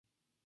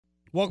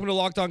Welcome to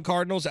Locked On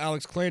Cardinals.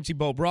 Alex Clancy,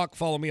 Bo Brock.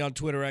 Follow me on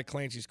Twitter at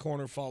Clancy's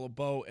Corner. Follow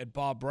Bo at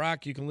Bob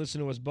Brack. You can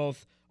listen to us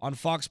both on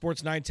Fox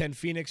Sports 910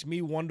 Phoenix.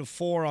 Me 1 to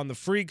 4 on the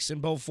Freaks,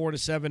 and Bo 4 to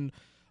 7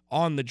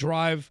 on the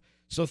Drive.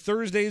 So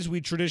Thursdays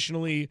we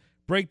traditionally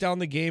break down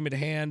the game at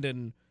hand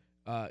and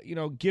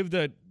give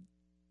the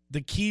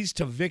keys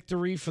to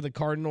victory for the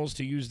Cardinals,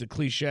 to use the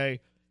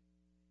cliche.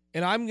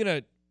 And I'm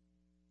gonna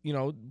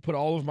put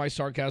all of my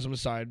sarcasm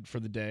aside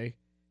for the day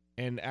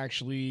and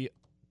actually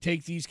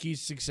take these keys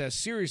to success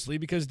seriously,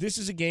 because this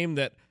is a game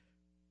that,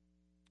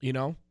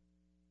 You're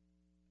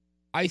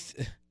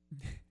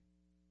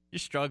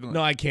struggling.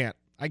 No, I can't.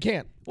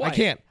 Why?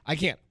 I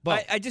can't.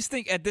 But I just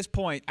think at this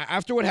point,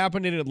 after what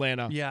happened in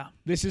Atlanta,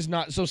 this is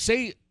not. So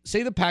say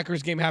the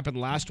Packers game happened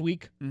last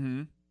week,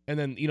 mm-hmm. and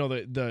then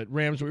the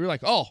Rams, we were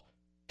like, oh,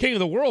 king of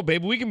the world,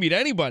 baby, we can beat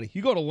anybody.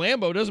 You go to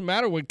Lambeau, it doesn't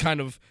matter what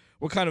kind of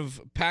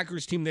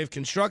Packers team they've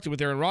constructed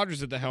with Aaron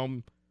Rodgers at the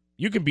helm,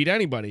 you can beat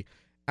anybody.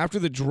 After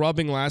the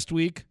drubbing last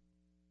week,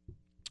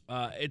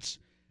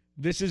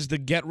 this is the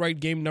get-right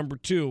game number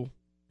 2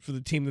 for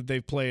the team that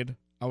they've played,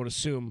 I would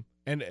assume.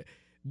 And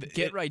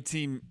get-right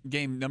team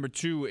game number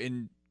 2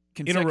 in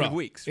consecutive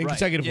weeks. In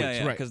consecutive weeks,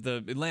 right. Because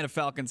the Atlanta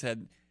Falcons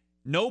had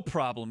no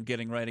problem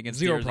getting right against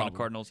the Zero Arizona problem.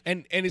 Cardinals.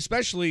 And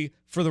especially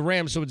for the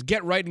Rams, so it's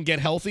get right and get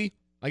healthy.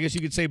 I guess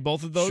you could say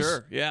both of those.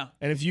 Sure, yeah.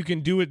 And if you can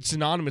do it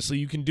synonymously,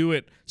 you can do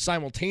it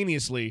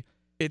simultaneously.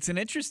 It's an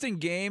interesting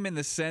game in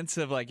the sense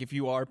of, like, if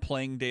you are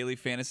playing daily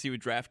fantasy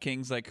with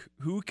DraftKings, like,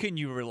 who can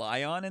you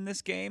rely on in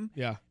this game?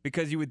 Yeah.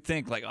 Because you would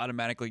think, like,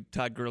 automatically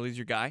Todd Gurley's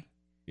your guy.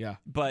 Yeah.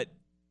 But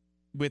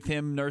with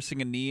him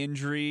nursing a knee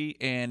injury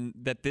and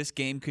that this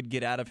game could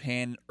get out of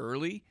hand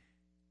early,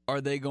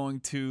 are they going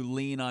to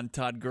lean on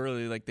Todd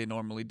Gurley like they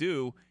normally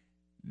do?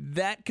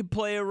 That could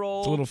play a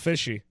role. It's a little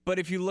fishy. But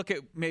if you look at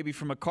maybe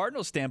from a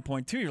Cardinals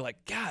standpoint, too, you're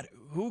like, God,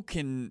 who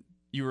can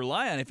you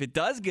rely on? If it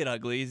does get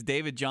ugly, is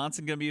David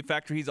Johnson going to be a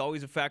factor? He's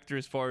always a factor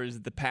as far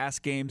as the pass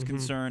game's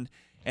concerned.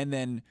 And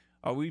then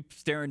are we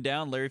staring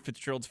down Larry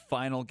Fitzgerald's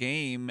final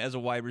game as a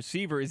wide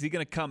receiver? Is he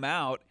going to come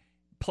out,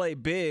 play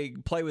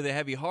big, play with a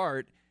heavy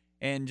heart,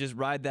 and just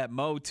ride that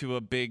mo to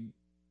a big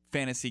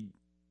fantasy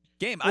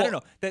game? I don't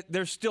know. That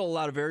there's still a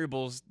lot of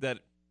variables that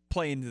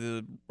play into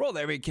the role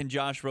there. I mean, can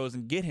Josh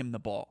Rosen get him the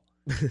ball?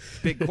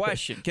 Big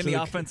question. Can the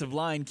offensive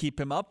line keep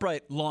him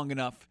upright long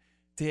enough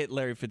to hit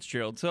Larry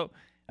Fitzgerald? So,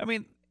 I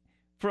mean,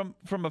 from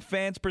a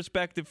fan's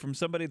perspective, from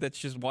somebody that's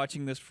just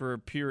watching this for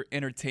pure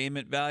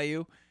entertainment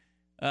value,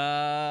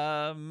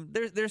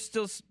 there's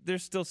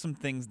still some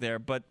things there.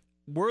 But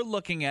we're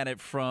looking at it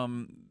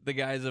from the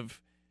guys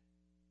of,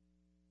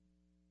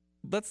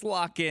 let's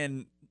lock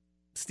in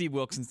Steve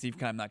Wilks and Steve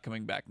Keim not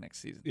coming back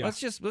next season. Yeah. Let's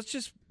just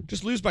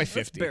lose by 50.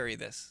 Let's bury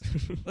this.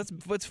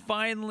 let's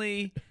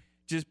finally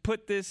just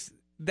put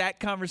that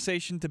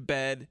conversation to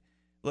bed.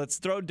 Let's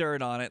throw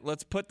dirt on it.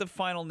 Let's put the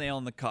final nail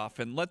in the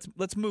coffin.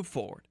 Let's move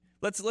forward.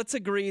 Let's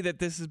agree that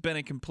this has been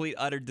a complete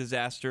utter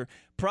disaster.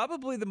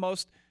 Probably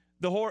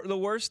the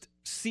worst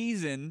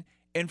season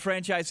in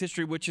franchise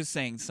history, which is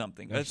saying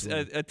something.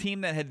 A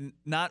team that had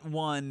not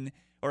won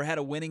or had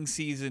a winning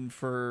season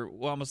for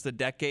almost a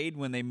decade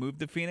when they moved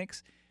to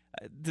Phoenix.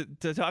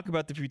 To talk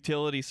about the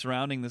futility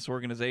surrounding this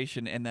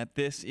organization and that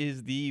this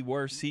is the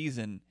worst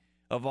season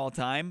of all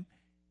time,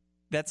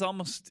 it's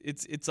almost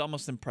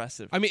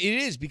impressive. I mean,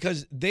 it is,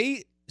 because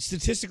they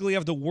statistically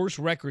have the worst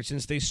record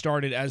since they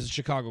started as the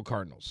Chicago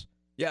Cardinals.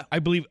 Yeah. I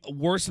believe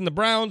worse than the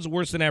Browns,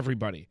 worse than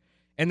everybody.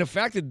 And the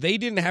fact that they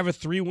didn't have a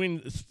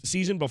 3-win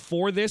season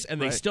before this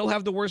and they still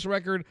have the worst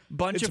record,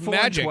 bunch it's of 4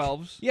 magic.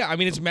 12s. Yeah, I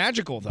mean, it's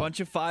magical, though.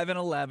 Bunch of 5 and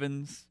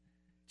 11s,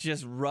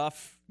 just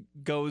rough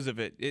goes of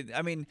it.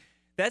 I mean,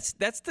 that's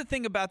the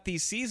thing about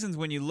these seasons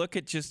when you look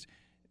at just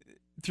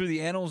through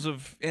the annals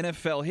of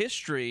NFL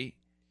history,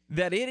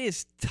 that it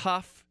is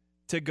tough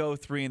to go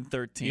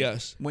 3-13.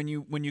 Yes. When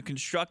you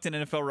construct an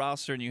NFL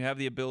roster and you have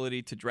the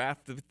ability to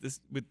draft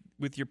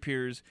with your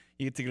peers,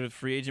 you get to go to the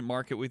free agent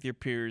market with your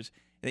peers,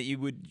 that you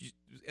would,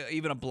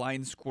 even a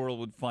blind squirrel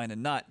would find a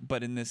nut.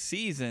 But in this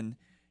season,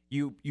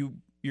 your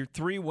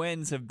 3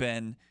 wins have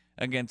been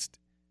against,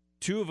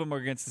 2 of them are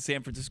against the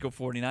San Francisco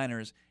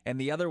 49ers, and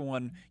the other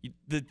one,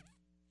 the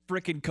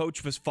freaking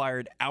coach was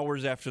fired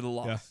hours after the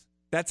loss. Yeah.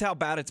 That's how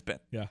bad it's been.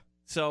 Yeah.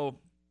 So,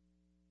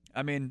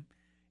 I mean,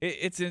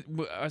 I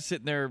was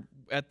sitting there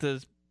at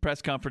the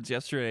press conference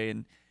yesterday,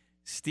 and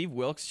Steve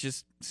Wilks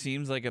just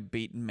seems like a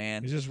beaten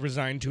man. He's just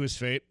resigned to his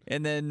fate.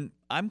 And then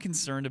I'm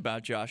concerned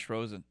about Josh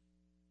Rosen.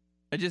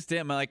 I just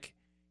am. Like,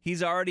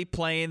 he's already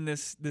playing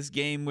this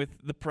game with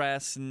the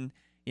press and,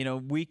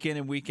 week in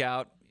and week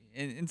out.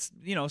 And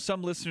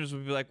some listeners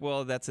would be like,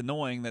 well, that's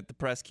annoying that the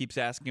press keeps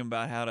asking him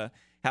about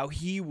how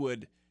he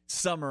would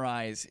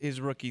summarize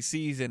his rookie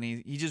season.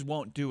 He just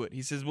won't do it.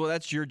 He says, well,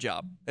 that's your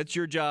job. That's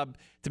your job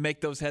to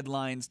make those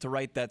headlines, to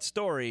write that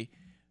story.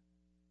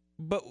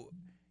 But,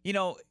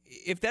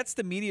 if that's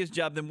the media's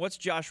job, then what's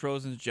Josh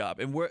Rosen's job?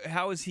 And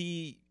how is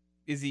he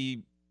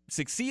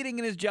succeeding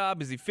in his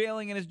job? Is he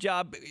failing in his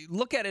job?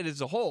 Look at it as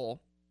a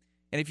whole.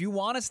 And if you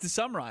want us to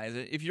summarize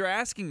it, if you're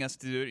asking us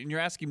to do it and you're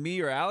asking me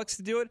or Alex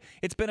to do it,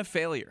 it's been a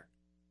failure.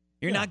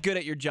 You're not good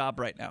at your job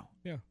right now.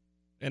 Yeah.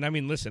 And I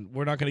mean, listen,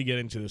 we're not going to get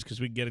into this because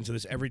we get into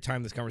this every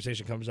time this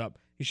conversation comes up.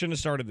 He shouldn't have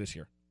started this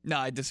year. No,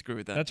 I disagree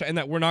with that. That's right, and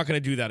that we're not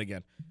going to do that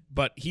again.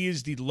 But he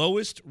is the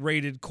lowest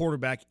rated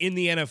quarterback in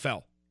the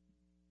NFL.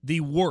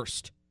 The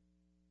worst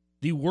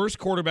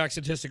quarterback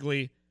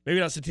statistically, maybe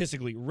not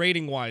statistically,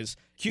 rating wise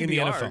in the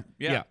NFL.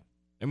 Yeah.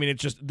 I mean,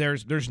 it's just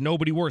there's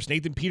nobody worse.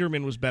 Nathan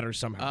Peterman was better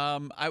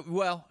somehow.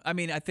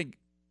 I think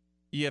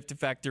you have to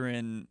factor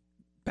in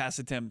pass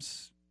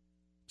attempts,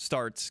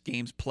 starts,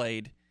 games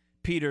played.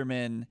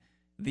 Peterman,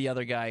 the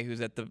other guy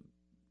who's at the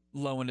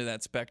low end of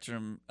that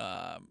spectrum,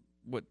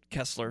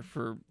 Kessler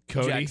for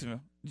Cody?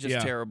 Jacksonville,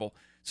 just terrible.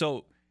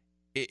 So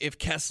if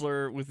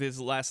Kessler with his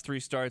last 3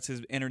 starts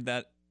has entered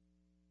that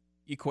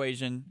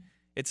equation,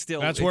 it's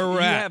still that's where we're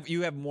at.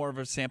 You have more of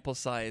a sample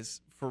size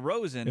for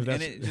Rosen,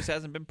 and it just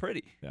hasn't been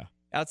pretty. Yeah.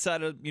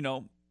 Outside of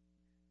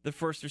the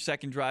first or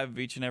second drive of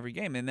each and every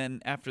game, and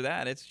then after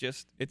that, it's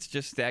just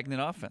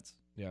stagnant offense.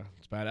 Yeah,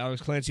 it's bad.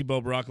 Alex Clancy,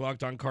 Bo Brock,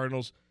 Locked On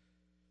Cardinals.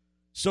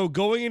 So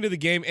going into the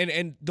game,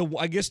 and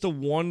I guess the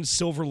one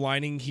silver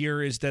lining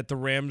here is that the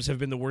Rams have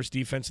been the worst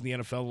defense in the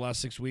NFL the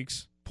last 6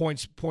 weeks.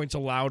 Points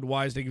allowed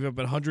wise, they give up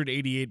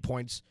 188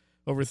 points,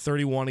 over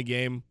 31 a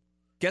game.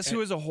 Guess who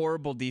was a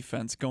horrible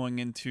defense going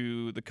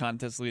into the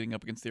contest leading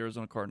up against the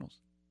Arizona Cardinals?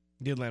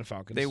 The Atlanta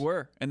Falcons. They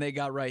were, and they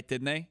got right,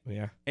 didn't they?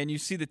 Yeah. And you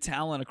see the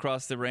talent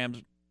across the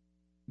Rams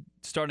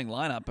starting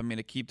lineup. I mean,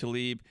 Aqib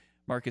Talib,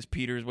 Marcus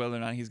Peters, whether or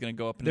not he's going to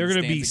go up in the stands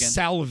again. They're going to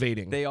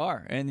be salivating. They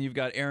are. And you've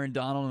got Aaron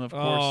Donald and, of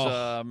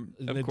course,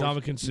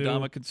 Ndamukong Suh.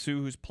 Ndamukong Suh,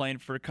 who's playing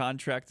for a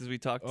contract as we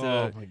talked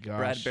to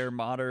Brad Bear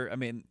Motter. I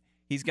mean,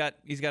 he's got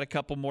a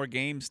couple more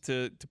games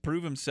to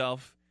prove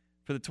himself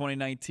for the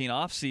 2019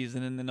 offseason.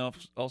 And then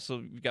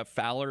also you've got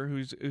Fowler,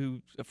 who's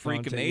a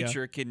freak of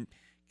nature. Yeah.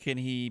 Can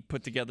he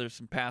put together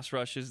some pass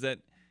rushes that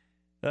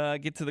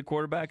get to the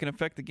quarterback and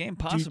affect the game?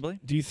 Possibly.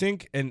 Do you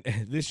think, and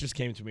this just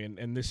came to me,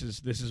 and this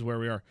is where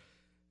we are,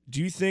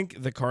 do you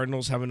think the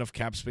Cardinals have enough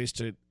cap space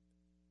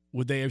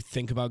would they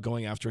think about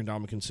going after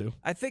Ndamukong Suh?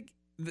 I think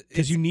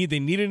because they need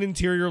an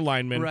interior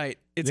lineman. Right.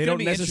 They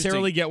don't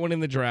necessarily get one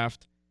in the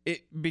draft.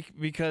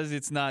 Because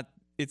it's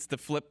the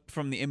flip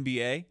from the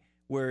NBA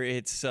where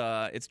it's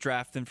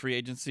draft and free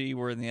agency,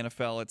 where in the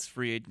NFL it's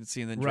free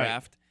agency and then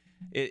draft.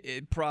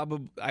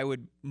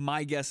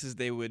 My guess is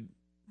they would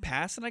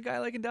pass on a guy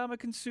like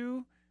Ndamukong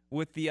Suh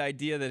with the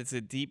idea that it's a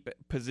deep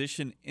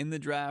position in the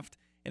draft,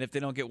 and if they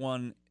don't get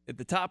one at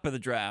the top of the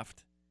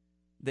draft,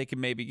 they can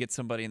maybe get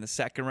somebody in the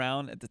second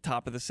round, at the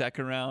top of the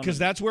second round. Because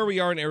that's where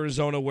we are in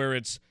Arizona, where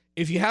it's,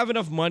 if you have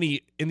enough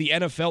money in the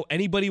NFL,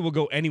 anybody will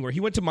go anywhere. He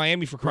went to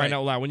Miami for crying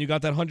out loud. When you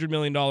got that $100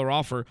 million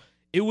offer,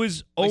 it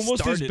was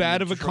almost as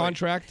bad of a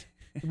contract.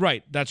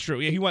 Right, that's true.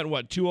 Yeah, he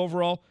went, 2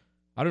 overall?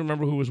 I don't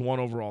remember who was 1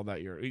 overall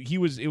that year. It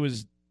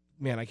was,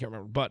 man, I can't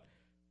remember. But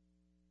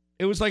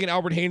it was like an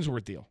Albert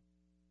Hainsworth deal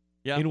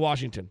in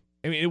Washington.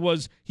 I mean, he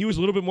was a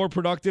little bit more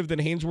productive than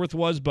Hainsworth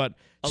was, but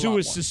Suh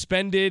was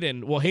suspended,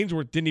 and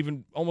Hainsworth didn't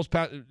even almost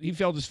pass. He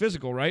failed his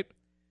physical, right?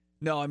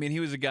 No, I mean, he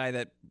was a guy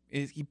that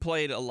he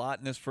played a lot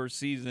in his first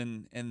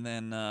season, and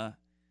then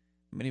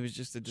he was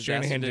just a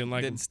disaster. Shanahan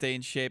didn't stay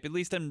in shape. At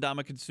least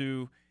Ndamukong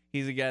Suh,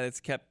 he's a guy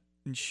that's kept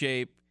in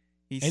shape.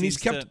 He's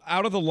kept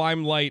out of the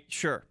limelight.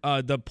 Sure.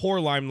 The poor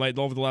limelight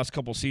over the last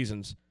couple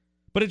seasons.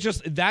 But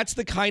that's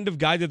the kind of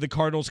guy that the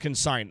Cardinals can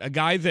sign. A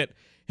guy that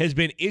has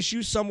been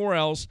issued somewhere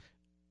else,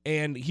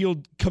 and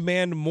he'll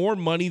command more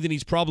money than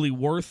he's probably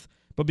worth.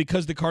 But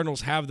because the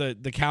Cardinals have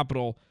the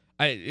capital,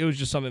 it was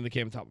just something that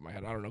came on top of my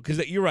head. I don't know. Because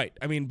you're right.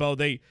 I mean, Bo,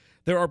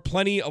 there are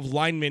plenty of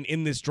linemen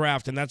in this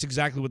draft, and that's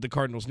exactly what the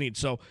Cardinals need.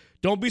 So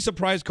don't be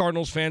surprised,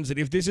 Cardinals fans, that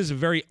if this is a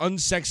very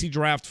unsexy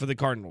draft for the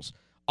Cardinals.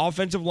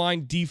 Offensive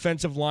line,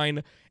 defensive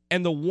line,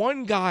 and the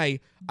one guy,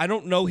 I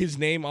don't know his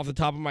name off the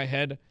top of my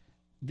head,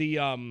 the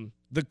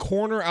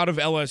corner out of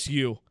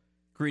LSU.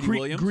 Greedy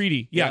Williams?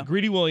 Greedy. Yeah,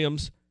 Greedy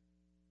Williams.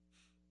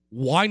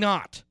 Why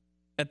not?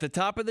 At the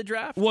top of the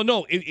draft? Well,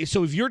 no.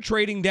 So if you're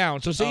trading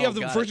down, so say you have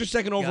the first or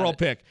second overall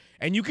pick,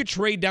 and you could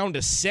trade down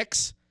to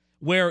 6,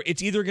 where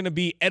it's either going to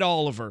be Ed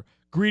Oliver,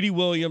 Greedy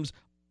Williams,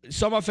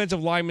 some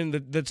offensive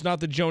lineman that's not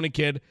the Jonah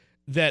kid,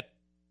 that,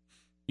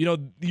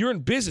 you're in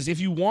business. If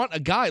you want a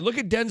guy, look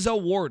at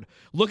Denzel Ward,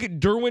 look at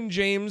Derwin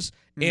James,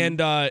 and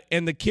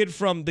the kid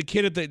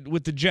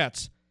with the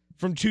Jets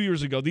from 2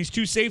 years ago. These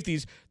 2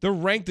 safeties, they're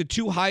ranked the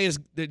 2 of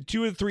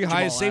the 3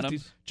 highest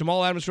safeties.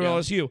 Jamal Adams from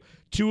LSU,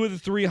 2 of the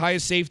 3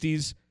 highest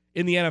safeties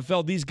in the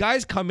NFL. These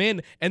guys come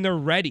in and they're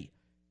ready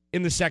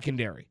in the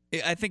secondary.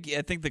 I think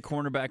the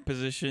cornerback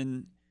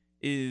position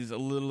is a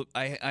little.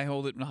 I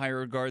hold it in higher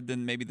regard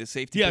than maybe the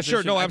safety. Yeah,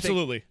 position. sure, no,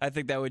 absolutely. I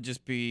think that would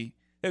just be.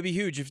 That'd be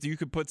huge if you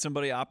could put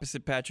somebody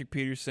opposite Patrick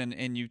Peterson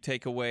and you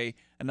take away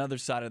another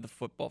side of the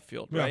football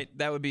field, right? Yeah.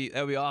 That would be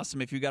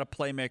awesome if you got a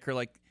playmaker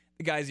like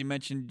the guys you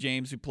mentioned,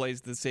 James, who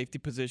plays the safety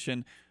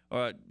position.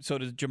 So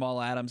does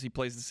Jamal Adams. He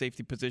plays the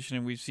safety position,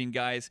 and we've seen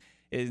guys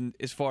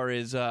as far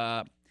as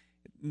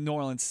New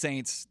Orleans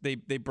Saints, they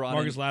brought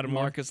Marcus in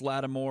Lattimore. Marcus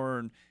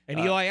Lattimore And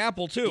Eli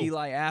Apple, too.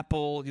 Eli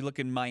Apple. You look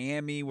in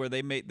Miami where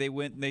they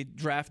went and they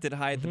drafted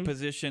high at the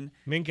position.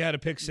 Minkah had a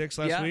pick 6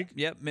 last week.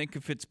 Yep,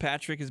 Minkah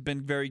Fitzpatrick has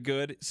been very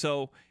good.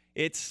 So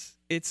it's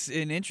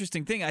an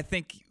interesting thing. I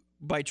think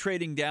by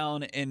trading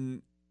down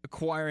and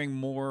acquiring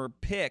more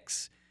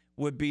picks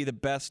would be the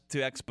best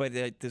to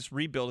expedite this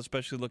rebuild,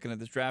 especially looking at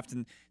this draft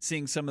and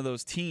seeing some of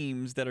those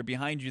teams that are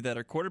behind you that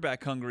are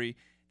quarterback hungry,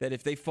 that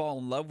if they fall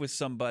in love with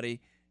somebody,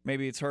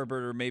 maybe it's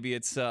Herbert or maybe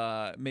it's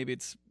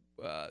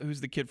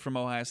who's the kid from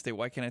Ohio State?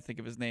 Why can't I think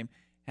of his name?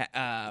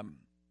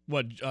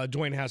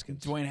 Dwayne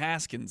Haskins. Dwayne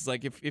Haskins.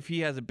 Like if he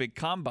has a big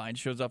combine,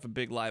 shows off a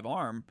big live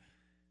arm,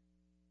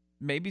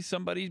 maybe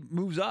somebody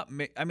moves up.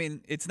 I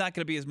mean, it's not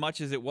going to be as much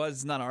as it was.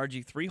 It's not an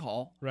RG3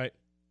 haul. Right.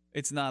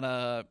 It's not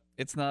a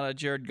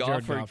Jared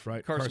Goff or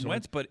right. Carson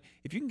Wentz. But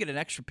if you can get an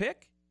extra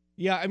pick.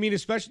 Yeah, I mean,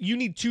 especially you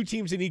need 2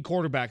 teams that need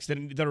quarterbacks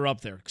that are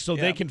up there, so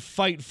they can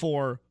fight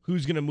for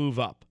who's going to move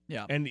up.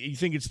 Yeah, and you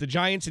think it's the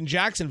Giants and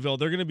Jacksonville?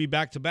 They're going to be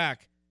back to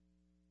back.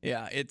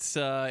 Yeah, it's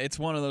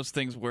one of those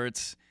things where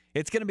it's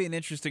going to be an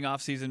interesting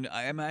offseason.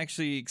 I am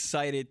actually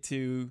excited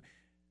to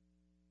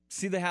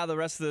see how the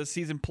rest of the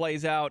season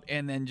plays out,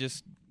 and then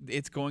just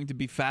it's going to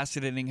be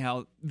fascinating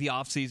how the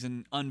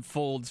offseason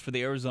unfolds for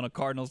the Arizona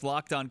Cardinals.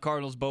 Locked On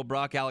Cardinals, Bo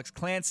Brock, Alex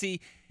Clancy,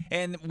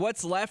 and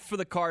what's left for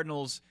the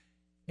Cardinals.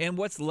 And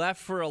what's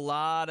left for a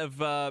lot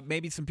of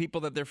maybe some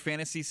people that their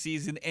fantasy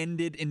season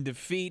ended in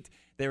defeat.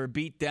 They were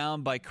beat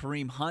down by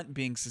Kareem Hunt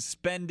being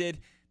suspended,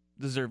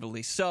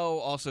 deservedly so.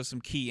 Also some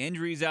key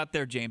injuries out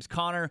there. James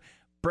Conner,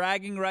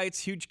 bragging rights,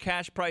 huge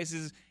cash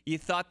prices. You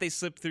thought they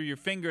slipped through your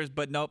fingers,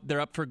 but nope,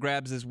 they're up for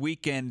grabs this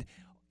weekend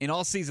and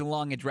all season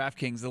long at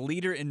DraftKings. The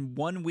leader in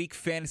 1 week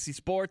fantasy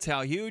sports.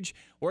 How huge?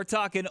 We're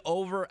talking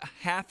over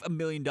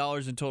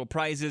 $500,000 in total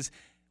prizes.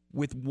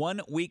 With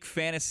 1 week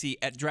fantasy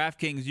at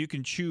DraftKings, you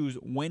can choose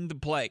when to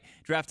play.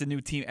 Draft a new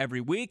team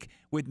every week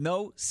with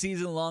no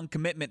season-long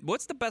commitment.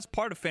 What's the best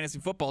part of fantasy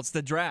football? It's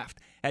the draft.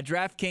 At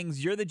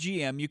DraftKings, you're the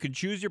GM. You can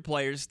choose your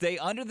players, stay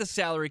under the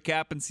salary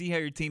cap, and see how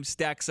your team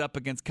stacks up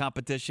against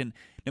competition.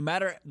 No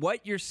matter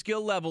what your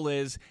skill level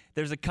is,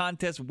 there's a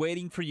contest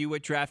waiting for you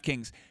at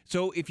DraftKings.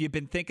 So if you've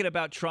been thinking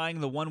about trying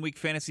the 1 week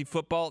fantasy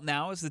football,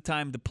 now is the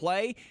time to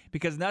play,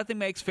 because nothing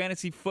makes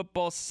fantasy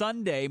football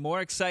Sunday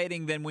more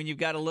exciting than when you've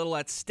got a little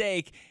at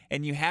stake,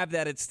 and you have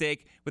that at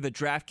stake with a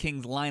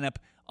DraftKings lineup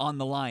on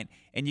the line.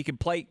 And you can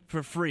play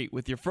for free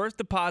with your first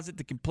deposit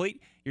to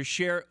complete your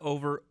share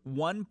over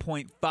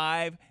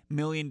 $1.5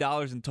 million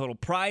in total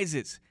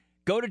prizes.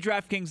 Go to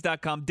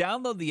DraftKings.com,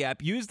 download the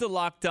app, use the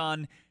Locked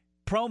On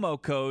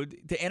promo code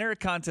to enter a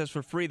contest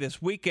for free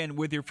this weekend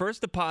with your first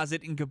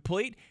deposit and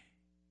compete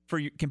for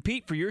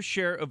your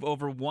share of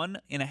over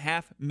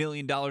 $1.5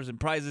 million in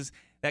prizes.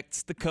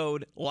 That's the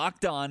code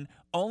Locked On,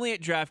 only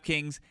at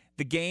DraftKings,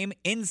 the game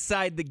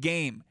inside the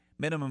game.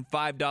 Minimum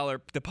 $5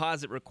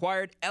 deposit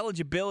required.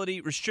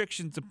 Eligibility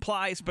restrictions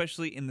apply,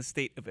 especially in the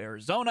state of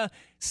Arizona.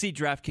 See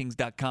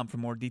DraftKings.com for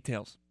more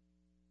details.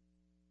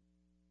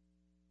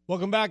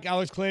 Welcome back,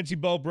 Alex Clancy,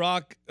 Bo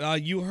Brock.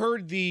 You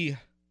heard the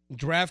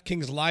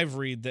DraftKings live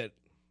read that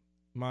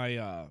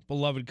my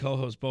beloved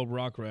co-host Bo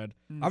Brock read.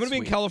 I'm going to be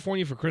in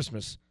California for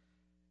Christmas,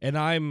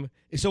 and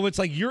so it's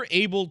like you're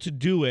able to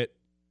do it.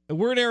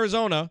 We're in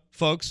Arizona,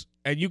 folks,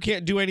 and you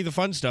can't do any of the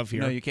fun stuff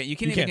here. No, you can't. You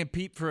can't even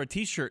compete for a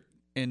T-shirt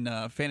in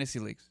fantasy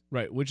leagues.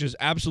 Right, which is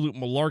absolute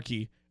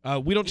malarkey.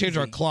 We don't change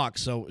our clock,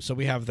 so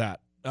we have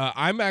that.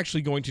 I'm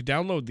actually going to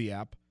download the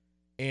app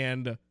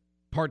and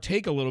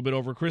partake a little bit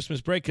over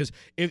Christmas break, because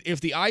if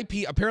the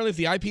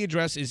IP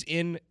address is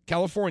in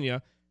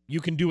California, you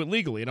can do it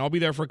legally, and I'll be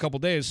there for a couple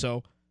days,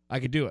 so I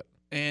could do it.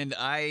 And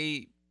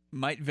I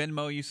might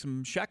Venmo you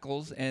some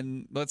shekels,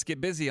 and let's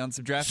get busy on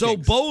some DraftKings. So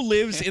Bo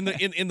lives in the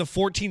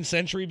 14th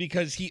century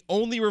because he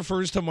only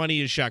refers to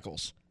money as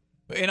shekels.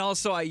 And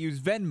also, I use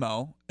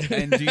Venmo.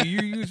 And do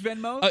you use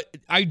Venmo?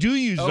 I do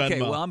use Venmo.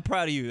 Okay, well, I'm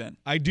proud of you then.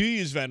 I do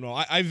use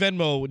Venmo. I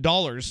Venmo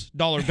dollar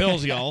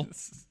bills, y'all.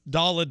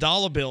 Dollar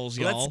bills,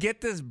 y'all. Let's get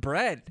this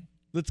bread.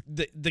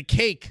 The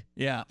cake.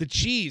 Yeah. The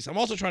cheese. I'm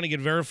also trying to get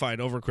verified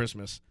over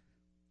Christmas.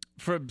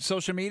 For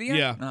social media?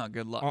 Yeah. Oh,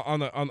 good luck.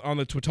 On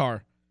the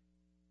Twitter.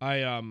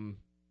 I'm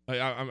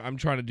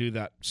trying to do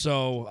that.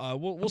 So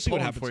we'll see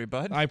what happens for you,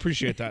 bud. I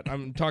appreciate that.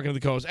 I'm talking to the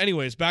co-host.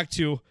 Anyways, back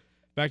to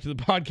the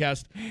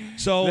podcast.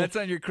 So that's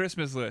on your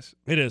Christmas list.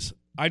 It is.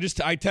 I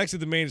texted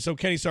the main. So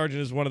Kenny Sargent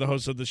is one of the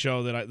hosts of the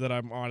show that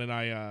I'm on, and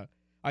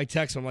I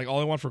text him like, all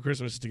I want for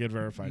Christmas is to get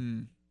verified.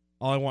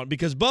 All I want,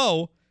 because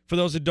Bo, for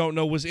those that don't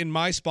know, was in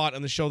my spot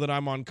on the show that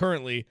I'm on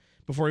currently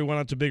before he went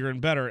on to Bigger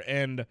and Better,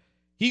 and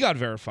he got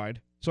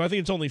verified. So I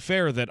think it's only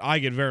fair that I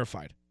get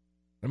verified.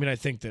 I mean, I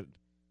think that.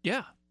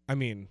 Yeah. I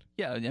mean.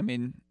 Yeah. I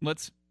mean,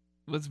 let's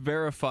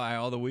verify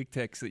all the weak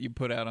takes that you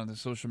put out on the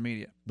social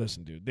media.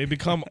 Listen, dude, they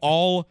become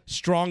all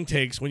strong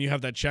takes when you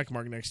have that check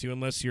mark next to you,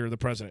 unless you're the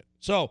president.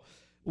 So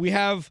we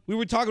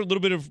were talking a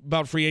little bit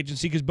about free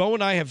agency, because Bo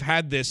and I have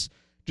had this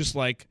just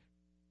like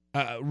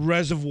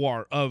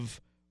reservoir of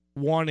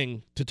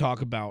wanting to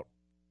talk about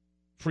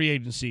free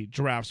agency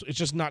drafts. It's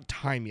just not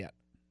time yet.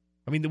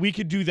 I mean, we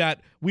could do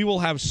that. We will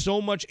have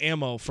so much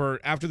ammo for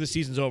after the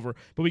season's over,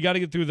 but we got to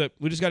get through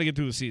we just got to get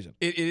through the season.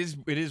 It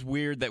is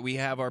weird that we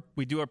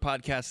do our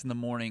podcast in the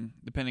morning,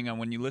 depending on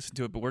when you listen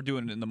to it, but we're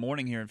doing it in the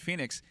morning here in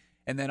Phoenix,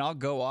 and then I'll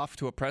go off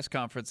to a press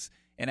conference,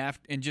 and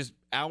just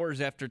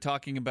hours after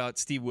talking about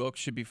Steve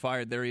Wilks should be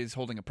fired, there he is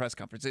holding a press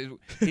conference.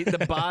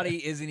 The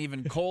body isn't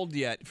even cold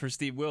yet for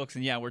Steve Wilks,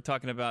 and yeah, we're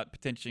talking about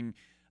potential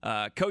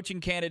coaching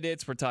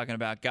candidates. We're talking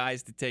about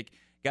guys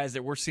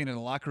that we're seeing in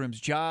the locker rooms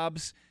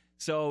jobs.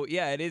 So,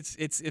 yeah,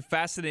 it's a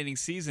fascinating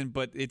season,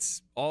 but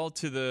it's all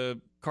to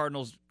the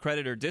Cardinals'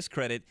 credit or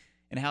discredit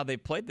and how they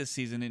played this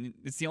season. And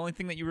it's the only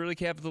thing that you really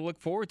have to look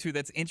forward to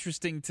that's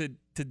interesting to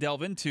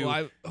delve into.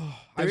 Well,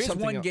 there is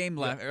one game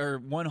left, or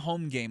one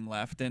home game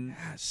left, and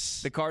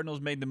the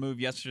Cardinals made the move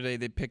yesterday.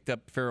 They picked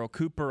up Pharoh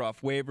Cooper off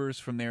waivers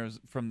from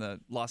the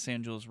Los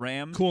Angeles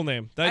Rams. Cool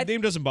name. That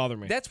name doesn't bother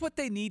me. That's what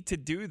they need to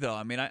do, though.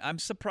 I mean, I'm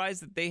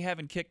surprised that they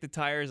haven't kicked the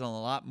tires on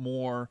a lot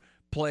more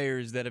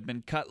players that have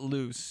been cut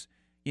loose.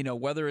 You know,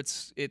 whether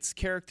it's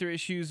character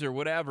issues or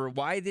whatever,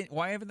 why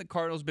haven't the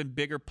Cardinals been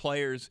bigger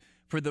players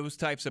for those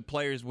types of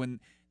players when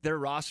their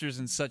roster's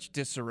in such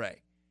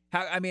disarray?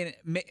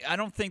 I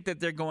don't think that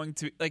they're going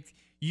to, like,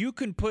 you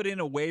can put in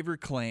a waiver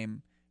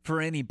claim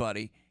for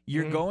anybody.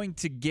 You're going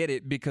to get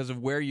it because of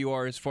where you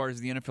are as far as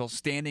the NFL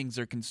standings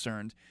are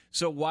concerned.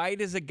 So why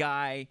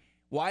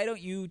don't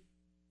you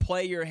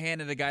play your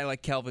hand at a guy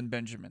like Kelvin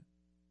Benjamin?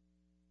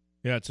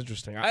 Yeah, it's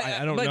interesting.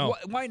 I don't know.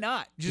 Why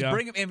not? Just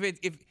bring him.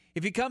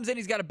 If he comes in,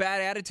 he's got a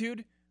bad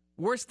attitude.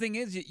 Worst thing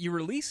is you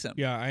release him.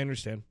 Yeah, I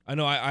understand. I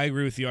know. I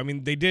agree with you. I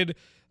mean, they did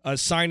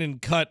sign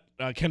and cut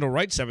Kendall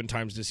Wright 7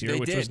 times this year,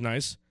 which was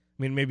nice.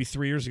 I mean, maybe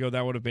 3 years ago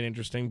that would have been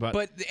interesting, but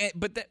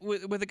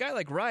with a guy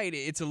like Wright,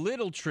 it's a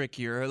little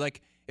trickier.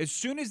 Like, as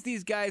soon as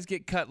these guys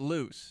get cut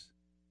loose,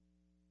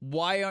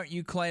 why aren't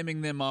you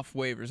claiming them off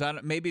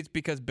waivers? Maybe it's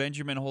because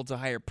Benjamin holds a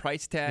higher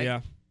price tag.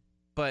 Yeah.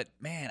 But,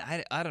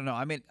 man, I don't know.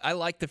 I mean, I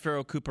like the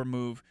Pharoh Cooper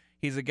move.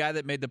 He's a guy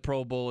that made the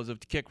Pro Bowl as a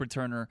kick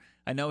returner.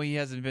 I know he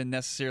hasn't been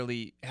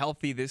necessarily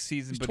healthy this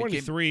season. He's but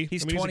 23.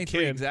 He's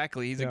 23,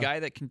 exactly. He's a guy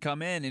that can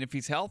come in, and if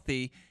he's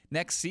healthy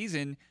next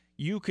season,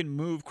 you can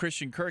move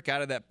Christian Kirk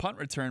out of that punt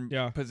return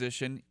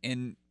position.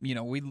 And, you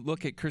know, we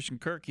look at Christian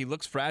Kirk. He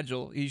looks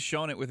fragile. He's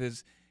shown it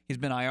he's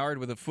been IR'd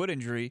with a foot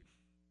injury.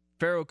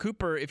 Pharoh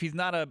Cooper, if he's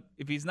not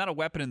a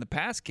weapon in the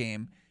pass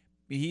game,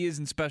 he is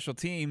in special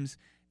teams.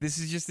 This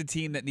is just a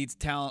team that needs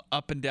talent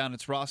up and down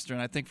its roster,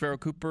 and I think Pharoh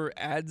Cooper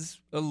adds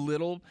a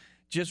little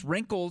just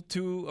wrinkle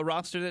to a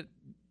roster that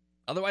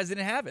otherwise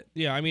didn't have it.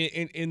 Yeah, I mean,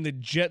 in the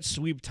jet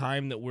sweep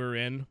time that we're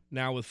in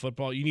now with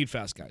football, you need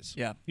fast guys.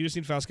 Yeah. You just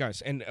need fast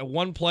guys. And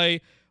one play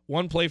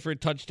for a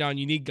touchdown,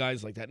 you need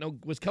guys like that. No,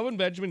 was Kelvin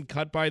Benjamin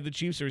cut by the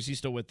Chiefs, or is he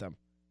still with them?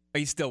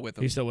 He's still with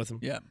them. He's still with them?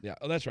 Yeah. Yeah.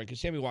 Oh, that's right,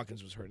 because Sammy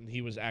Watkins was hurt, and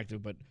he was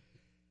active, but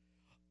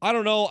I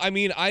don't know. I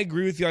mean, I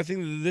agree with you. I think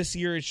that this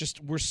year it's just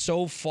we're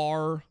so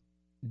far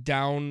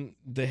down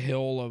the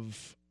hill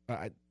of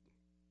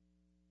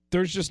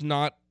there's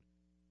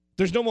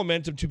no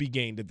momentum to be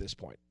gained at this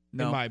point,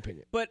 in my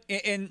opinion. But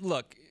and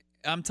look,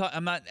 I'm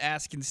not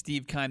asking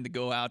Steve Keim to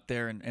go out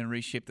there and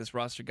reshape this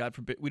roster. God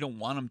forbid, we don't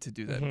want him to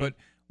do that. Mm-hmm. But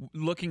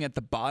looking at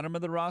the bottom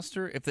of the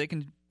roster, if they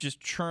can just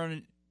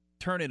turn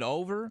it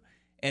over,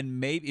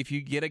 and maybe if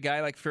you get a guy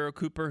like Pharoh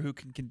Cooper who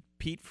can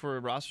compete for a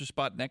roster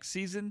spot next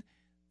season,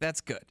 that's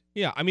good.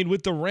 Yeah, I mean,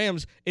 with the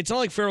Rams, it's not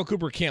like Pharoh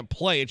Cooper can't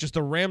play. It's just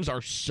the Rams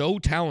are so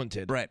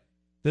talented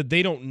that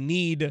they don't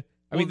need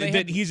 –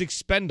 he's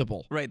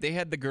expendable. Right. They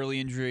had the Gurley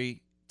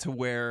injury to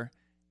where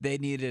they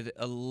needed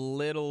a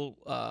little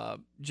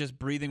just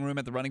breathing room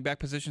at the running back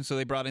position, so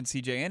they brought in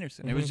C.J.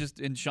 Anderson. Mm-hmm. It was just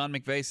 – and Sean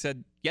McVay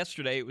said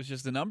yesterday it was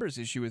just a numbers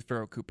issue with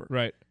Pharoh Cooper.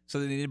 Right. So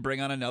they needed to bring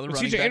on another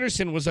running back. C.J.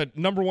 Anderson was a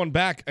number 1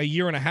 back a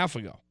year and a half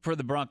ago. For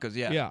the Broncos,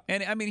 yeah. Yeah.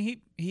 And, I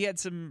mean, he had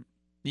some –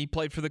 he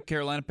played for the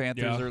Carolina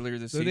Panthers earlier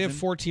this season. They have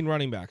 14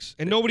 running backs.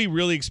 And nobody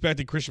really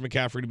expected Christian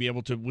McCaffrey to be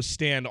able to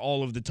withstand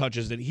all of the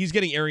touches that he's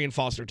getting. Arian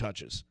Foster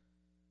touches.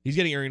 He's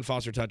getting Arian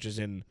Foster touches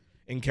in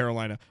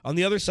Carolina. On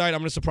the other side,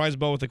 I'm going to surprise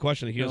Bo with a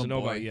question that he doesn't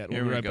know about yet.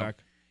 We'll be right back.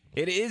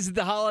 It is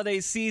the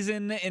holiday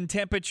season, and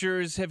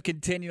temperatures have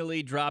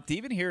continually dropped,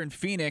 even here in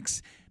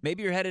Phoenix.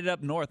 Maybe you're headed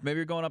up north. Maybe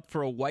you're going up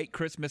for a white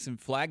Christmas in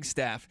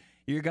Flagstaff.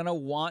 You're going to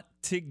want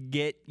to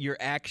get your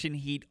Action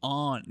Heat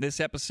on. This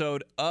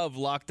episode of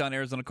Locked On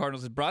Arizona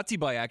Cardinals is brought to you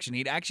by Action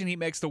Heat. Action Heat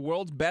makes the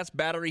world's best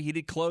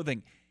battery-heated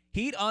clothing.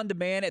 Heat on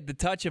demand at the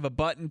touch of a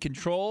button.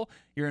 Control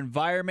your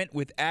environment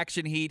with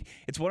Action Heat.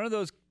 It's one of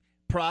those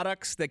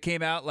products that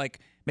came out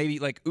maybe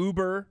like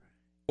Uber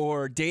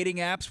or dating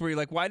apps where you're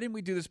like, why didn't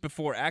we do this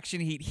before? Action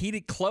Heat,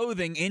 heated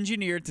clothing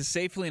engineered to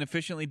safely and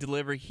efficiently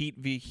deliver heat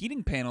via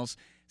heating panels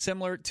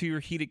similar to your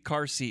heated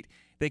car seat.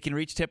 They can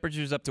reach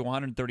temperatures up to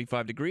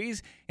 135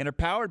 degrees and are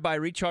powered by a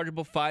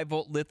rechargeable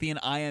 5-volt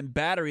lithium-ion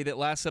battery that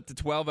lasts up to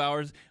 12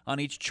 hours on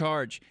each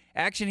charge.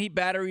 Action Heat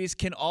batteries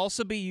can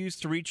also be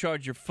used to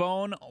recharge your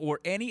phone or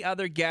any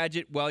other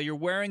gadget while you're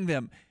wearing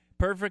them.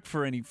 Perfect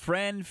for any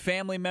friend,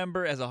 family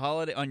member as a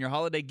holiday on your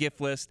holiday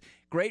gift list.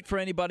 Great for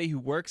anybody who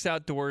works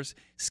outdoors,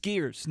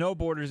 skiers,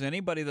 snowboarders,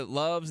 anybody that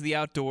loves the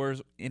outdoors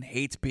and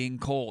hates being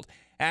cold.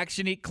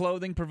 Action Heat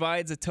clothing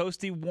provides a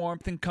toasty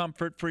warmth and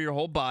comfort for your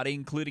whole body,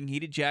 including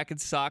heated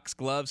jackets, socks,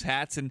 gloves,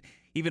 hats, and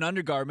even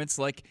undergarments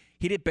like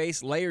heated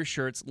base layer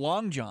shirts,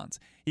 long johns.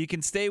 You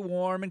can stay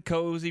warm and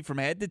cozy from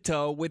head to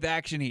toe with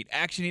Action Heat.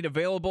 Action Heat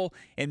available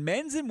in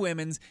men's and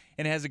women's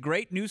and has a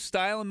great new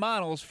style and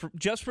models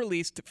just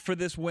released for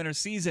this winter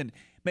season.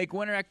 Make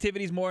winter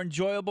activities more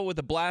enjoyable with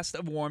a blast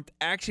of warmth.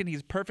 Action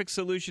Heat's perfect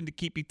solution to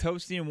keep you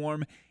toasty and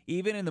warm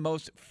even in the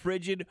most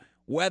frigid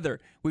weather.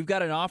 We've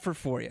got an offer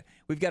for you.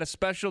 We've got a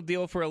special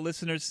deal for our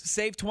listeners.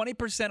 Save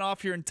 20%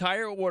 off your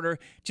entire order.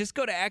 Just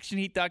go to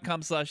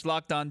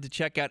actionheat.com/lockedon to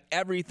check out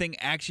everything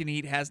Action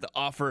Heat has to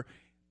offer.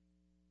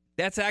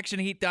 That's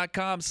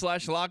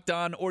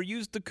actionheat.com/lockedon, or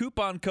use the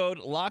coupon code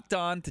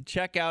LOCKEDON to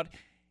check out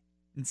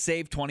and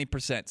save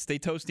 20%. Stay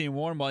toasty and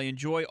warm while you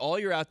enjoy all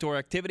your outdoor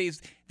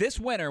activities this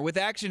winter with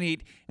Action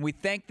Heat, and we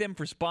thank them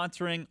for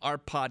sponsoring our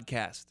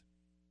podcast.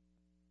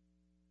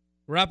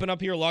 Wrapping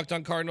up here, Locked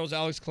On Cardinals,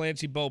 Alex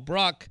Clancy, Bo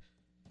Brock.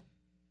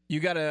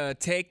 You got a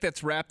take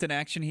that's wrapped in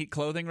Action Heat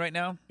clothing right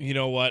now? You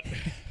know what?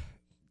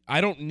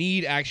 I don't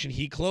need Action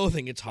Heat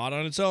clothing. It's hot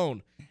on its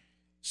own.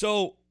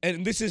 So,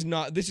 and this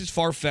is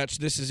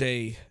far-fetched. This is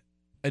a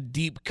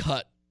deep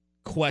cut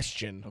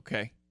question.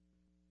 Okay.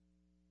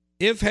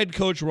 If head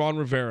coach Ron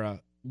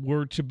Rivera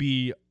were to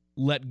be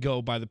let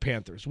go by the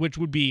Panthers, which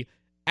would be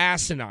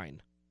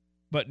asinine,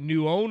 but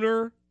new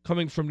owner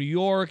coming from New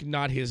York,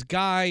 not his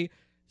guy,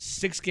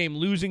 6-game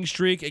losing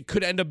streak. It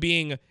could end up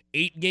being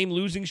 8-game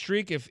losing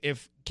streak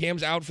if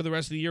Cam's out for the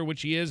rest of the year,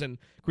 which he is, and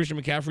Christian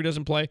McCaffrey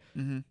doesn't play.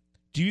 Mm-hmm.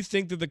 Do you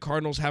think that the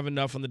Cardinals have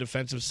enough on the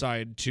defensive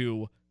side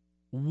to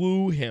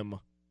woo him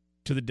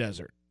to the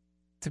desert?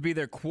 To be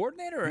their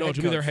coordinator or no, head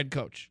to coach? be their head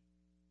coach.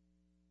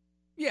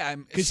 Yeah,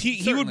 because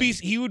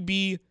he would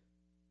be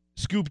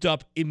scooped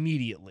up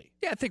immediately.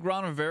 Yeah, I think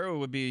Ron Rivera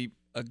would be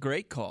a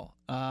great call.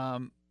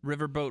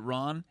 Riverboat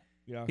Ron.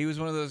 Yeah, he was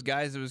one of those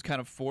guys that was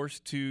kind of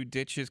forced to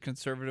ditch his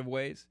conservative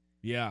ways.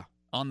 Yeah,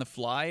 on the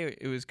fly,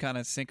 it was kind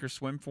of sink or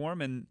swim for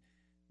him, and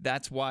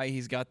that's why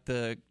he's got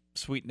the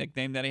sweet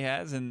nickname that he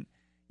has. And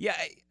yeah,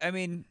 I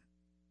mean,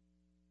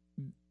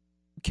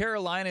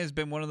 Carolina has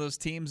been one of those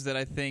teams that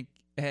I think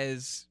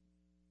has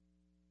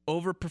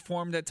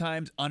overperformed at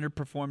times,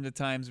 underperformed at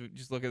times.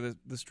 Just look at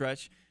the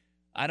stretch.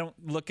 I don't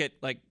look at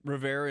like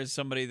Rivera as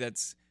somebody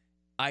that's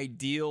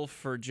ideal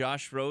for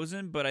Josh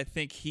Rosen, but I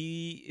think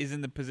he is in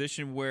the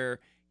position where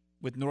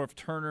with North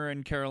Turner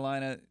in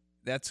Carolina,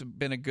 that's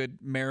been a good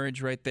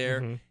marriage right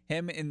there. Mm-hmm.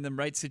 Him in the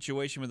right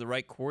situation with the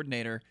right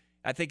coordinator,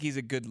 I think he's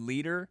a good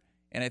leader,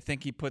 and I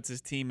think he puts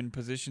his team in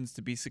positions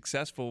to be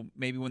successful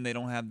maybe when they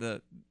don't have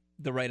the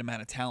right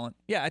amount of talent.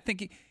 Yeah, I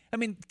think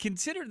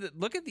consider that.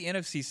 Look at the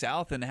NFC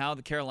South and how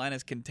the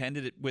Carolinas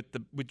contended it with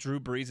Drew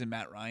Brees and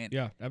Matt Ryan.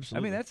 Yeah,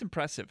 absolutely. I mean, that's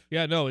impressive.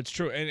 Yeah, no, it's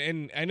true.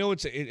 And I know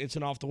it's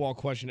an off the wall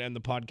question to end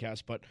the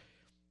podcast, but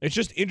it's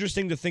just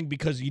interesting to think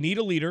because you need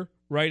a leader,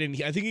 right?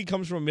 And I think he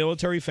comes from a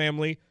military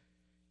family.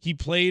 He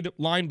played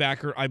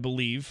linebacker, I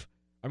believe.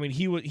 I mean,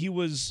 he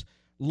was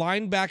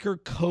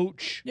linebacker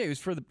coach. Yeah,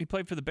 he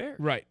played for the Bears.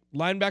 Right,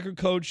 linebacker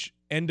coach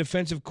and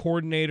defensive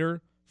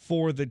coordinator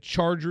for the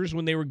Chargers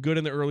when they were good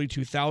in the early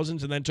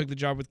 2000s, and then took the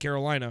job with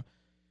Carolina.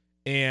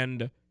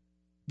 And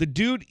the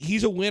dude,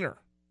 he's a winner.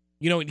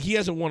 You know, he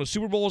hasn't won a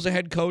Super Bowl as a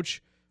head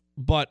coach,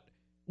 but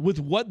with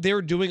what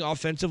they're doing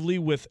offensively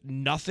with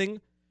nothing,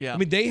 yeah. I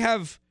mean, they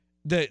have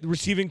the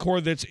receiving core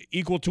that's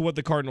equal to what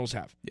the Cardinals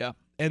have. Yeah.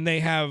 And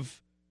they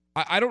have,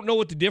 I don't know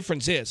what the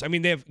difference is. I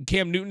mean, they have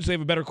Cam Newton, so they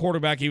have a better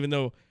quarterback, even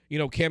though, you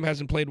know, Cam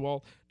hasn't played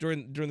well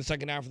during the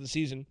second half of the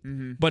season.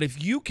 Mm-hmm. But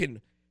if you can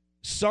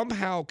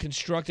somehow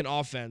construct an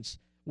offense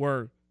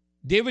where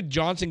David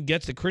Johnson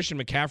gets the Christian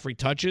McCaffrey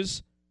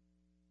touches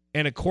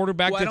and a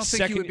quarterback that's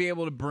second. I don't think you would be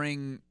able to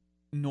bring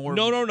Norv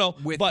No.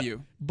 with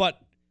you. But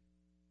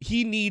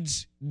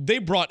they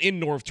brought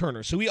in Norv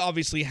Turner, so he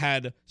obviously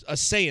had a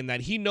say in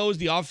that. He knows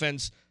the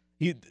offense,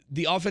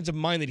 the offensive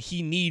mind that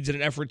he needs in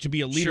an effort to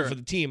be a leader for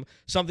the team.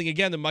 Something,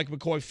 again, that Mike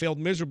McCoy failed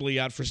miserably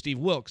at for Steve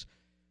Wilks.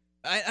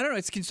 I don't know.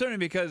 It's concerning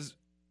because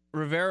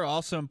Rivera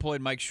also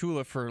employed Mike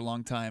Shula for a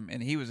long time,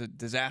 and he was a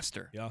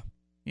disaster. Yeah.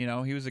 You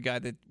know, he was a guy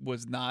that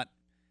was not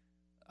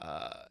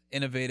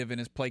innovative in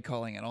his play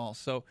calling at all.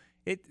 So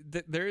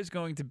there is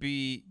going to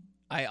be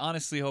 – I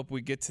honestly hope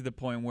we get to the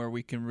point where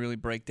we can really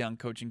break down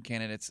coaching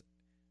candidates.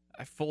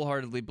 I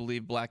full-heartedly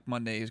believe Black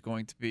Monday is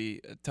going to be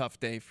a tough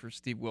day for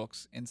Steve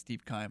Wilks and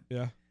Steve Keim.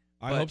 Yeah,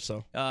 I hope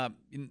so.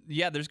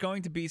 Yeah, there's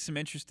going to be some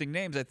interesting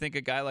names. I think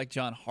a guy like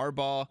John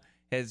Harbaugh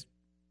has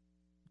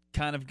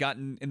kind of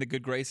gotten in the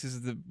good graces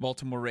of the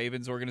Baltimore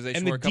Ravens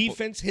organization. And the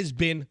defense has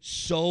been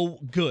so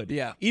good.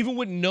 Yeah. Even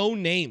with no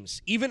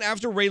names. Even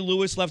after Ray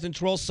Lewis left and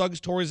Terrell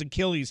Suggs tore his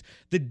Achilles,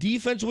 the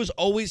defense was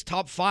always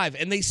top 5,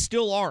 and they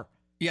still are.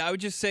 Yeah, I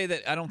would just say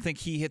that I don't think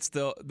he hits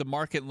the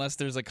market unless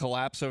there's a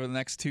collapse over the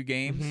next 2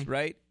 games,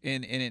 right?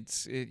 And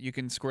you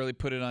can squarely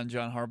put it on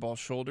John Harbaugh's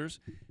shoulders.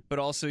 But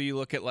also you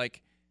look at,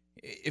 like,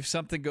 if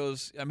something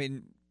goes, I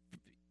mean,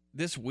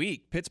 this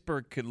week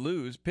Pittsburgh could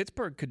lose.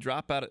 Pittsburgh could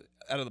drop out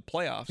of the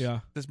playoffs. Yeah.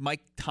 Does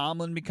Mike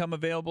Tomlin become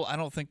available? I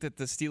don't think that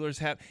the Steelers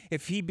have.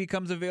 If he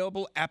becomes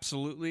available,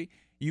 absolutely,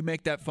 you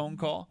make that phone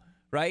call,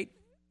 right?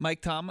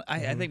 Mike Tomlin.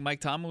 I think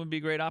Mike Tomlin would be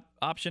a great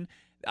option.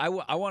 I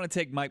want to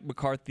take Mike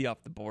McCarthy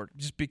off the board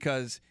just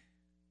because.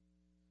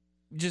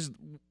 Just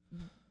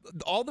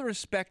all the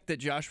respect that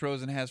Josh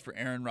Rosen has for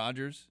Aaron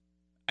Rodgers,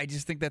 I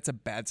just think that's a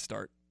bad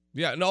start.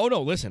 Yeah, no,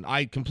 listen,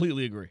 I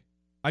completely agree.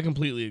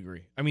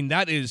 I mean,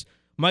 that is,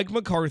 Mike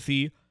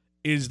McCarthy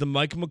is the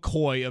Mike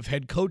McCoy of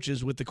head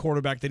coaches with the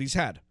quarterback that he's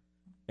had.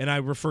 And I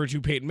refer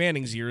to Peyton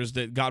Manning's years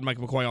that got Mike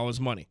McCoy all his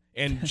money.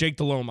 And Jake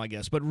Delhomme, I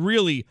guess. But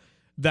really,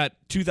 that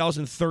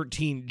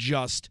 2013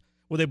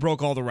 where they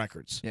broke all the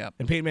records. Yeah.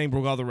 And Peyton Manning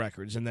broke all the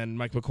records. And then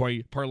Mike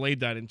McCoy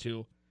parlayed that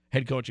into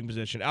head coaching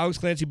position. Alex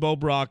Clancy, Bo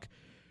Brock.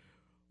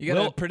 You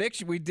got a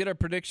prediction? We did our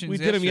predictions. We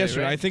did them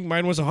yesterday. Right? I think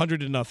mine was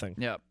 100-0.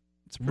 Yeah,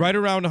 right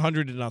around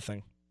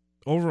 100-0.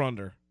 Over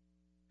under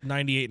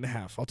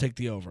 98.5. I'll take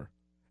the over.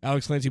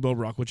 Alex Clancy, Bo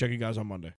Brock. We'll check you guys on Monday.